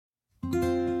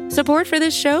Support for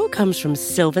this show comes from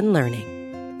Sylvan Learning.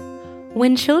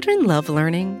 When children love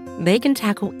learning, they can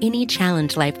tackle any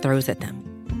challenge life throws at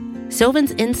them.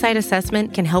 Sylvan's Insight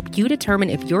Assessment can help you determine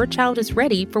if your child is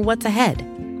ready for what's ahead.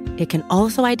 It can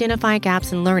also identify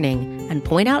gaps in learning and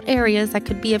point out areas that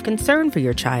could be of concern for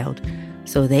your child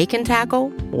so they can tackle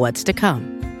what's to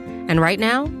come. And right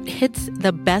now, it's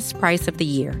the best price of the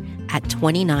year at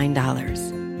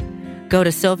 $29. Go to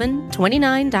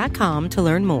sylvan29.com to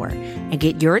learn more and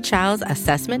get your child's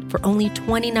assessment for only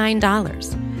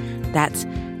 $29. That's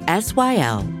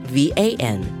SYLVAN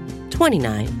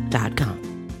 29.com.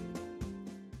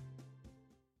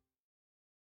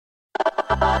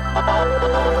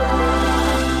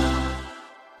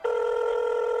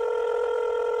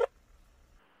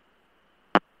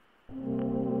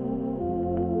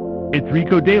 It's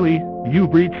Rico Daily.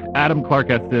 You've reached Adam Clark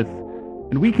Estes,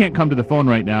 and we can't come to the phone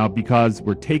right now because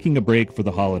we're taking a break for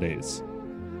the holidays.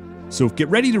 So get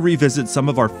ready to revisit some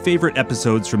of our favorite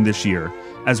episodes from this year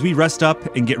as we rest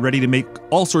up and get ready to make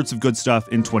all sorts of good stuff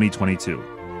in 2022.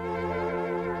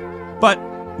 But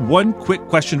one quick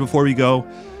question before we go.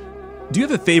 Do you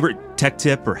have a favorite tech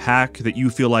tip or hack that you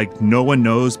feel like no one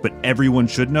knows but everyone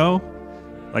should know?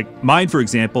 Like mine, for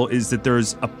example, is that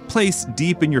there's a place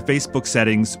deep in your Facebook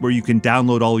settings where you can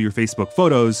download all your Facebook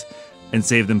photos and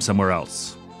save them somewhere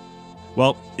else.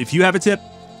 Well, if you have a tip,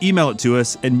 email it to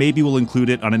us and maybe we'll include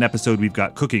it on an episode we've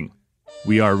got cooking.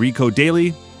 We are Rico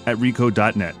Daily at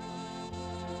rico.net.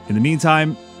 In the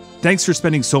meantime, thanks for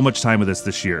spending so much time with us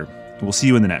this year. We'll see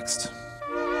you in the next.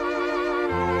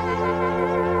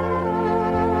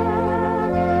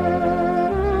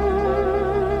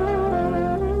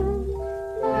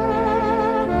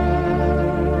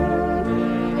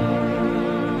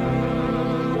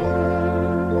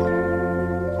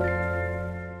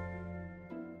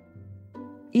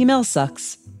 Email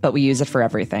sucks, but we use it for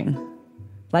everything.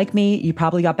 Like me, you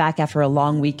probably got back after a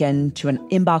long weekend to an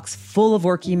inbox full of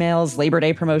work emails, Labor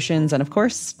Day promotions, and of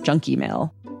course, junk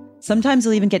email. Sometimes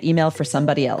you'll even get email for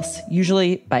somebody else,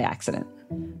 usually by accident.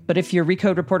 But if you're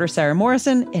Recode reporter Sarah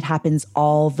Morrison, it happens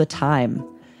all the time.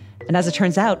 And as it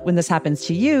turns out, when this happens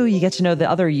to you, you get to know the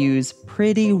other yous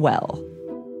pretty well.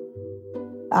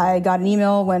 I got an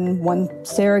email when one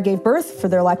Sarah gave birth for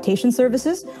their lactation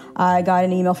services. I got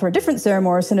an email for a different Sarah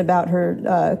Morrison about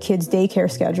her kids' daycare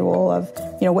schedule of,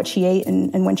 what she ate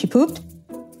and when she pooped.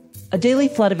 A daily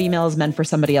flood of emails meant for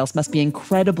somebody else must be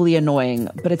incredibly annoying,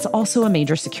 but it's also a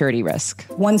major security risk.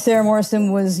 One Sarah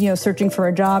Morrison was, searching for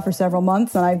a job for several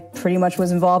months, and I pretty much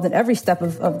was involved in every step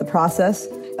of the process.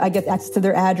 I get access to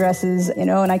their addresses,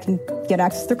 and I can get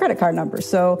access to their credit card numbers.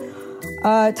 So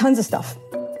tons of stuff.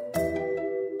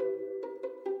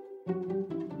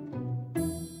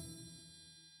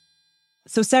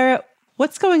 So, Sarah,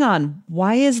 what's going on?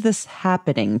 Why is this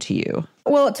happening to you?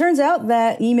 Well, it turns out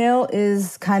that email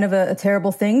is kind of a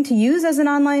terrible thing to use as an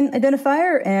online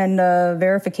identifier and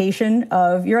verification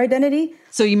of your identity.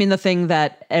 So you mean the thing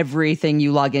that everything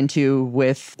you log into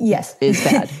with yes. is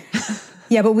bad?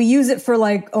 Yeah, but we use it for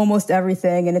almost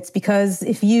everything. And it's because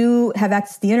if you have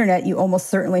access to the internet, you almost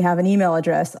certainly have an email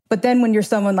address. But then when you're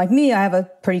someone like me, I have a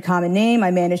pretty common name.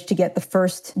 I managed to get the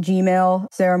first Gmail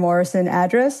Sarah Morrison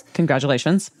address.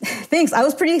 Congratulations. Thanks. I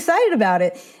was pretty excited about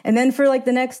it. And then for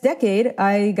the next decade,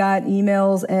 I got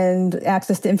emails and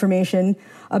access to information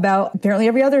about apparently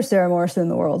every other Sarah Morrison in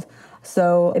the world.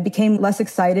 So it became less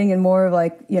exciting and more of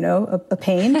a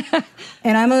pain.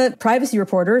 And I'm a privacy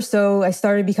reporter, so I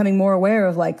started becoming more aware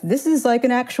of this is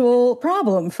an actual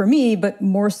problem for me, but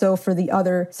more so for the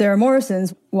other Sarah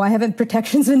Morrisons. Why haven't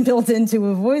protections been built in to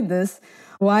avoid this?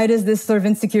 Why does this sort of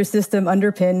insecure system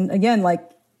underpin, again,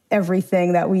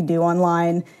 everything that we do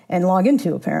online and log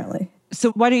into, apparently?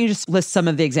 So why don't you just list some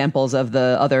of the examples of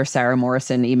the other Sarah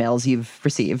Morrison emails you've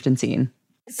received and seen?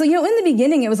 So, in the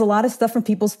beginning, it was a lot of stuff from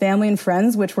people's family and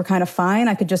friends, which were kind of fine.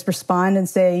 I could just respond and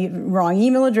say, wrong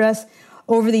email address.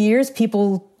 Over the years,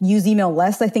 people use email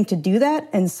less, I think, to do that.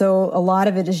 And so a lot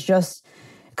of it is just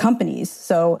companies.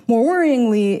 So more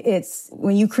worryingly, it's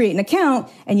when you create an account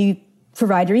and you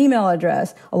provide your email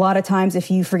address. A lot of times,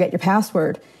 if you forget your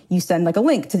password, you send a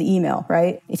link to the email,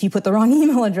 right? If you put the wrong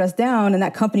email address down and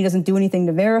that company doesn't do anything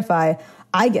to verify,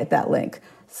 I get that link.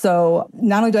 So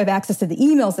not only do I have access to the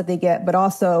emails that they get, but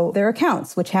also their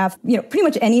accounts, which have, pretty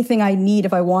much anything I need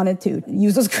if I wanted to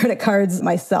use those credit cards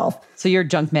myself. So your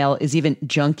junk mail is even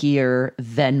junkier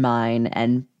than mine.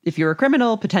 And if you're a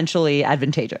criminal, potentially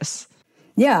advantageous.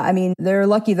 Yeah. They're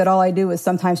lucky that all I do is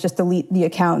sometimes just delete the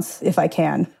accounts if I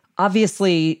can.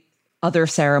 Obviously, other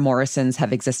Sarah Morrisons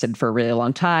have existed for a really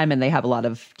long time, and they have a lot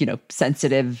of,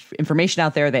 sensitive information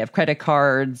out there. They have credit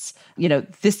cards.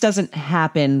 This doesn't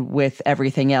happen with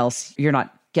everything else. You're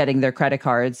not getting their credit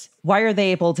cards. Why are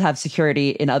they able to have security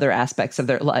in other aspects of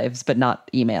their lives, but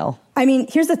not email? I mean,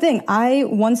 here's the thing. I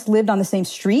once lived on the same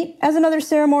street as another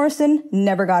Sarah Morrison,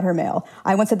 never got her mail.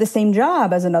 I once had the same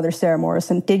job as another Sarah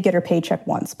Morrison, did get her paycheck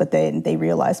once, but they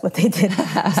realized what they did.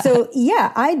 So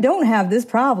yeah, I don't have this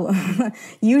problem,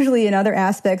 usually in other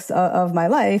aspects of my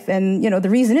life. And, the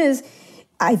reason is,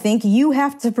 I think you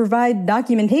have to provide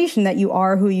documentation that you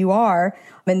are who you are.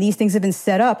 And these things have been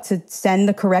set up to send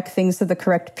the correct things to the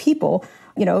correct people.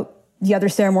 The other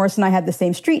Sarah Morrison, I had the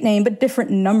same street name, but different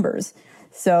numbers.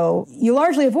 So you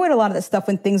largely avoid a lot of that stuff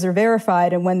when things are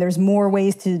verified and when there's more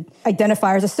ways to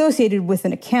identifiers associated with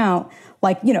an account,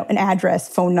 like, an address,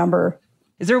 phone number.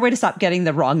 Is there a way to stop getting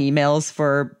the wrong emails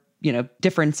for,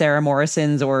 different Sarah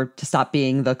Morrisons, or to stop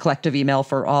being the collective email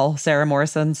for all Sarah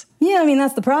Morrisons? Yeah, I mean,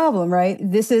 that's the problem, right?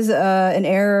 This is an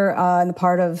error on the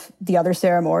part of the other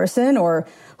Sarah Morrison or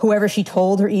whoever she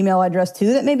told her email address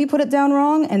to that maybe put it down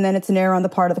wrong. And then it's an error on the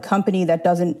part of the company that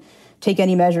doesn't take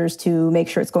any measures to make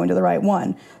sure it's going to the right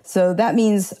one. So that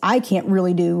means I can't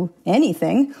really do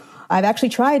anything. I've actually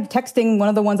tried texting one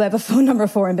of the ones I have a phone number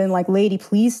for and been like, lady,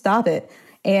 please stop it.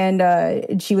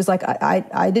 And she was like,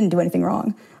 I didn't do anything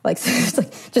wrong. Like, it's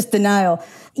like just denial.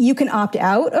 You can opt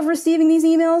out of receiving these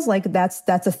emails. Like that's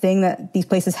a thing that these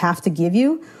places have to give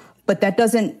you. But that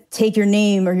doesn't take your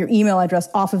name or your email address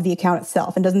off of the account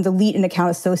itself and doesn't delete an account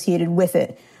associated with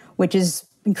it, which is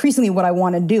increasingly what I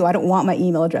want to do. I don't want my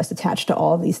email address attached to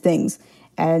all of these things.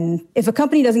 And if a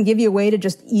company doesn't give you a way to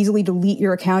just easily delete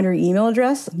your account or your email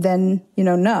address, then,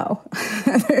 no,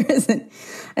 there isn't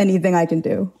anything I can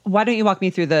do. Why don't you walk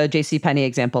me through the JCPenney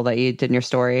example that you did in your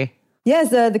story?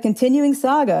 Yes, the continuing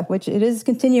saga, which it is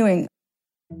continuing.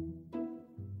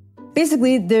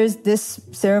 Basically, there's this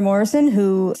Sarah Morrison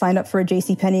who signed up for a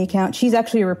JCPenney account. She's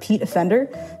actually a repeat offender.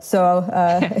 So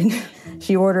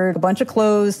she ordered a bunch of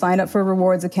clothes, signed up for a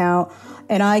rewards account,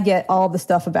 and I get all the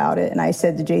stuff about it. And I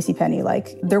said to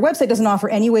JCPenney, their website doesn't offer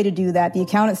any way to do that. The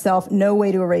account itself, no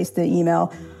way to erase the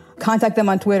email. Contact them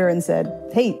on Twitter and said,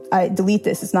 hey, I delete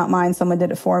this. It's not mine. Someone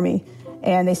did it for me.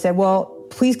 And they said, well,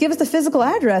 please give us the physical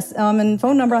address and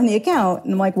phone number on the account.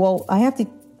 And I'm like, well, I have to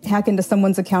hack into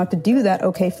someone's account to do that.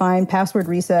 Okay, fine. Password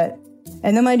reset.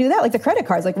 And then when I do that, the credit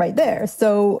card's right there.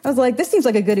 So I was like, this seems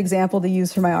like a good example to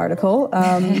use for my article.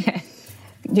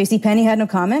 JCPenney had no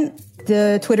comment.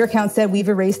 The Twitter account said we've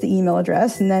erased the email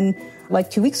address. And then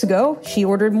 2 weeks ago, she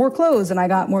ordered more clothes and I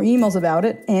got more emails about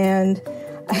it. And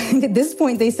I think at this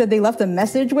point, they said they left a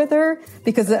message with her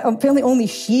because apparently only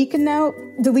she can now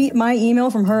delete my email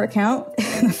from her account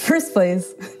in the first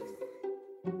place.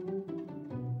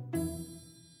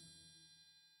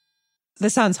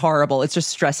 This sounds horrible. It's just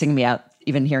stressing me out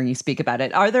even hearing you speak about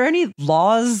it. Are there any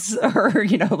laws or,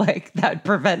 that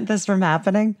prevent this from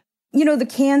happening? The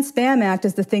CAN Spam Act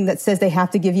is the thing that says they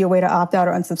have to give you a way to opt out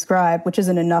or unsubscribe, which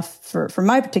isn't enough for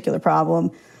my particular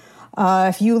problem.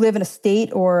 If you live in a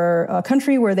state or a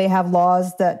country where they have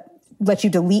laws that let you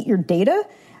delete your data,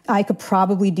 I could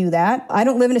probably do that. I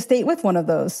don't live in a state with one of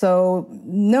those. So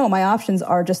no, my options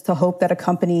are just to hope that a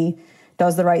company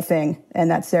does the right thing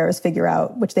and that Sarah's figure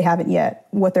out, which they haven't yet,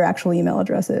 what their actual email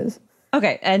address is.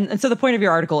 Okay. And so the point of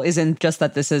your article isn't just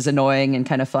that this is annoying and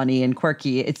kind of funny and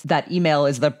quirky. It's that email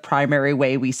is the primary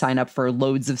way we sign up for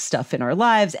loads of stuff in our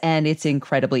lives, and it's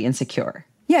incredibly insecure.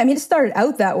 Yeah, I mean, it started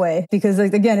out that way because,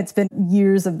 again, it's been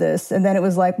years of this. And then it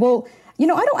was like, well, I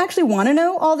don't actually want to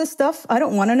know all this stuff. I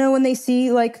don't want to know when they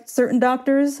see, certain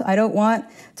doctors. I don't want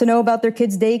to know about their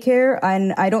kids' daycare.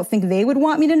 And I don't think they would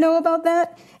want me to know about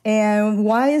that. And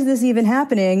why is this even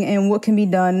happening? And what can be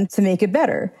done to make it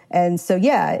better? And so,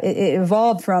 yeah, it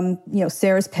evolved from,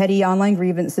 Sarah's petty online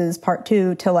grievances, part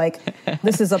 2, to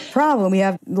this is a problem. We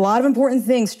have a lot of important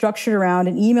things structured around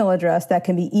an email address that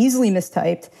can be easily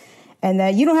mistyped, and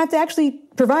that you don't have to actually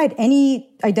provide any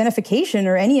identification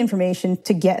or any information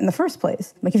to get in the first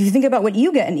place. If you think about what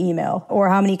you get in email or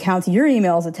how many accounts your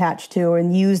email is attached to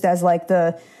and used as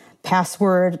the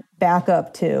password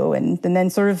backup to, and then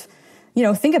sort of,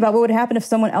 think about what would happen if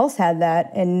someone else had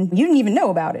that and you didn't even know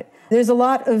about it. There's a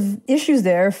lot of issues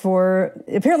there for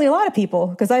apparently a lot of people,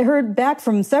 because I heard back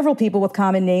from several people with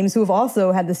common names who have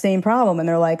also had the same problem. And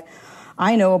they're like,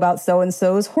 I know about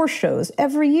so-and-so's horse shows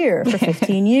every year for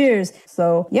 15 years.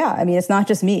 So yeah, I mean, it's not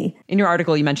just me. In your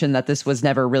article, you mentioned that this was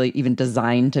never really even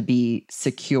designed to be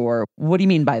secure. What do you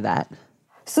mean by that?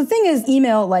 So the thing is,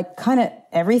 email, kind of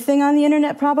everything on the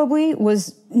internet probably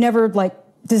was never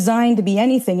designed to be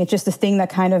anything. It's just a thing that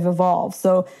kind of evolved.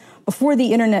 So before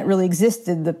the internet really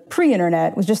existed, the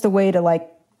pre-internet was just a way to like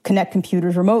connect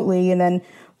computers remotely. And then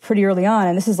pretty early on,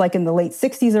 and this is like in the late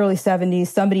 60s, early 70s,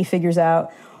 somebody figures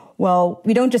out, well,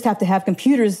 we don't just have to have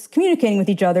computers communicating with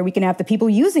each other. We can have the people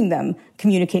using them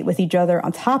communicate with each other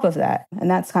on top of that. And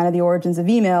that's kind of the origins of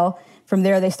email. From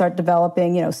there, they start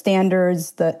developing,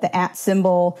 standards, the @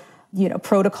 symbol,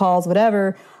 protocols,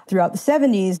 whatever, throughout the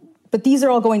 70s. But these are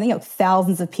all going,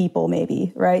 thousands of people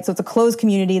maybe, right? So it's a closed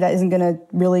community that isn't going to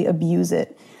really abuse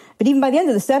it. But even by the end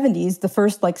of the 70s, the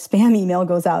first spam email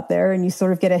goes out there and you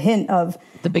sort of get a hint of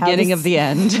the beginning of the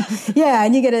end. Yeah,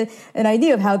 and you get an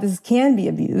idea of how this can be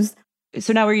abused.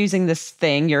 So now we're using this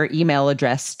thing, your email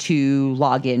address, to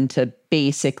log into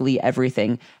basically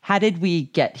everything. How did we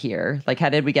get here? How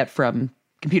did we get from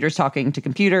computers talking to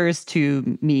computers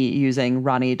to me using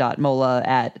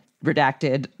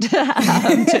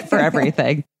Ronnie.mola@redacted for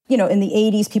everything? In the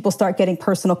 80s, people start getting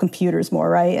personal computers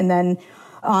more, right? And then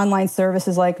online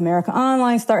services like America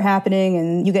Online start happening,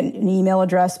 and you get an email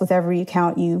address with every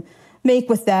account you make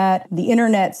with that. The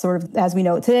internet, sort of as we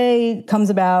know it today, comes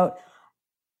about.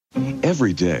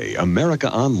 Every day,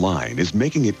 America Online is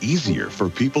making it easier for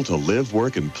people to live,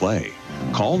 work, and play.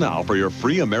 Call now for your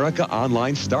free America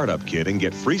Online Startup Kit and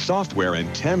get free software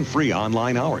and 10 free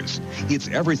online hours. It's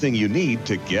everything you need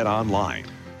to get online.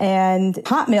 And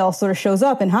Hotmail sort of shows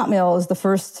up, and Hotmail is the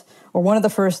first, or one of the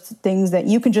first things that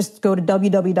you can just go to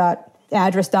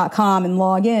www.address.com and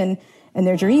log in, and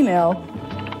there's your email.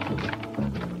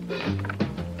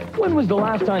 When was the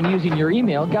last time using your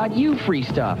email got you free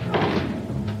stuff?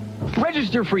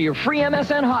 Register for your free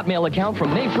MSN Hotmail account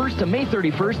from May 1st to May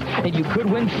 31st, and you could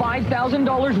win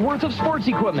 $5,000 worth of sports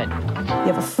equipment.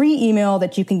 You have a free email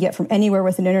that you can get from anywhere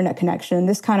with an internet connection.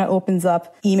 This kind of opens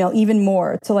up email even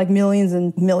more to millions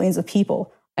and millions of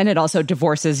people. And it also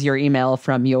divorces your email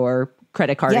from your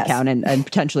credit card account and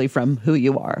potentially from who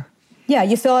you are. Yeah,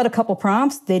 you fill out a couple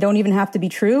prompts. They don't even have to be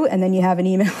true. And then you have an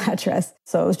email address.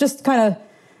 So it was just kind of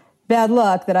bad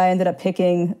luck that I ended up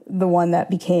picking the one that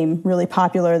became really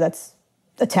popular that's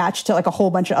attached to a whole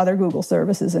bunch of other Google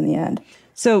services in the end.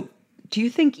 So do you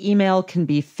think email can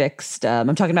be fixed?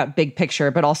 I'm talking about big picture,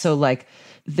 but also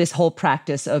this whole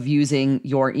practice of using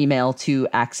your email to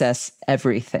access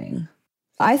everything.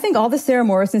 I think all the Sarah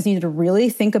Morrisons need to really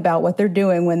think about what they're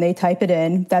doing when they type it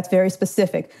in. That's very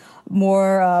specific.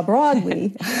 More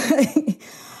broadly,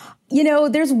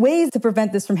 there's ways to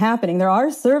prevent this from happening. There are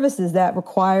services that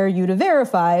require you to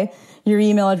verify your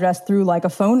email address through a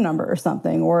phone number or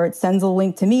something, or it sends a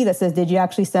link to me that says, did you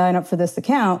actually sign up for this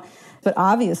account? But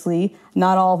obviously,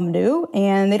 not all of them do,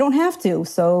 and they don't have to.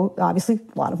 So obviously,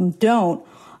 a lot of them don't.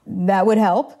 That would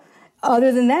help.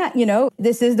 Other than that,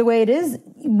 this is the way it is.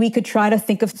 We could try to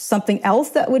think of something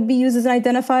else that would be used as an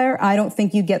identifier. I don't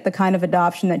think you get the kind of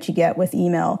adoption that you get with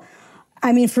email.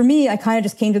 I mean, for me, I kind of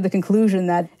just came to the conclusion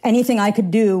that anything I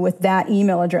could do with that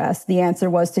email address, the answer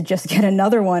was to just get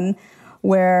another one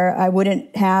where I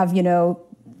wouldn't have,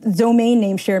 domain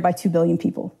name shared by 2 billion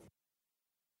people.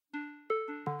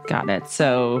 Got it.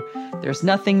 So there's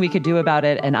nothing we could do about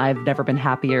it, and I've never been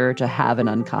happier to have an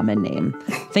uncommon name.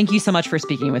 Thank you so much for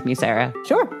speaking with me, Sarah.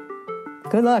 Sure.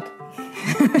 Good luck.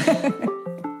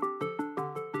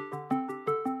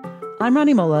 I'm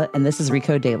Ronnie Mola, and this is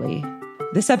Recode Daily.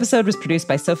 This episode was produced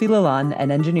by Sophie Lalonde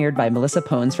and engineered by Melissa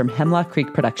Pones from Hemlock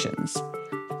Creek Productions.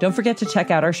 Don't forget to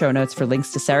check out our show notes for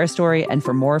links to Sarah's story and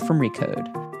for more from Recode.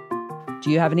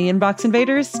 Do you have any inbox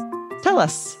invaders? Tell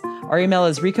us. Our email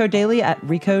is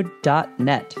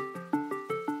recodedaily@recode.net.